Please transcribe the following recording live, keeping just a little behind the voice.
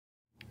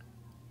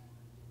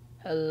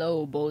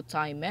Hello,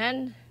 Bowtie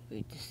Man.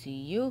 Good to see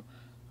you.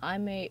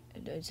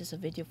 This is a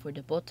video for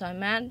the Bowtie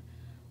Man.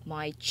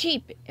 My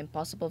cheap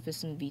Impossible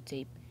Piston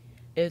V-tape.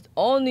 It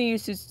only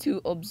uses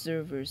 2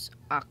 observers.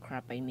 Ah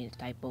crap, I made a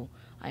typo.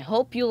 I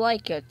hope you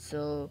like it.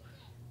 So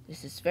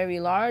this is very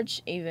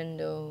large, even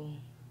though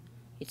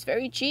it's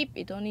very cheap.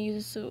 It only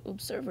uses 2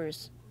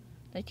 observers,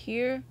 like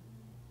here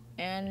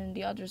and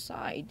the other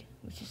side,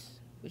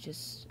 which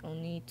is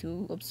only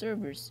 2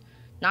 observers.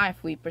 Now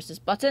if we press this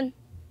button.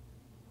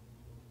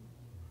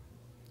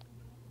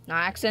 Now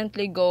I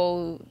accidentally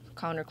go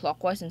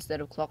counterclockwise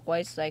instead of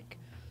clockwise, like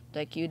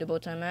you, the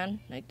Bowtie Man,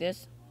 like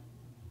this.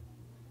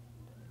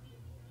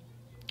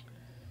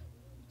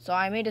 So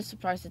I made a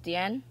surprise at the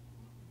end.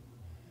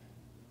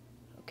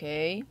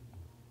 Okay.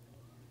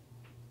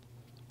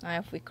 Now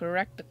if we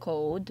correct the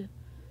code,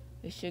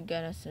 we should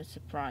get us a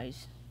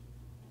surprise.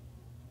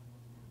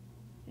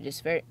 It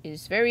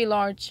is very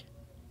large,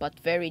 but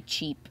very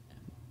cheap.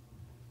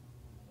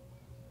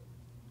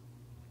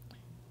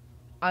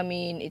 I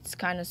mean, it's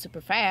kind of super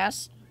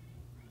fast.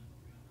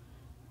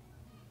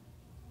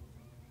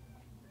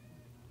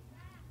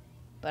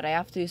 But I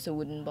have to use a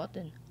wooden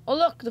button. Oh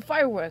look, the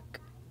firework!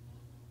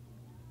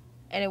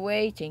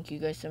 Anyway, thank you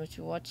guys so much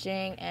for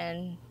watching,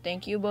 and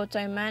thank you,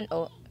 Bowtie Man.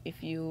 Oh,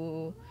 if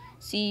you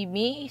see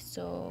me,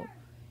 so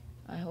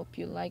I hope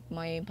you like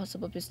my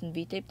Impossible Piston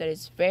V-tape that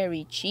is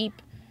very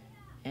cheap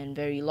and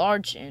very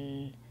large,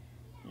 and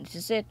this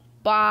is it.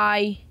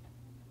 Bye!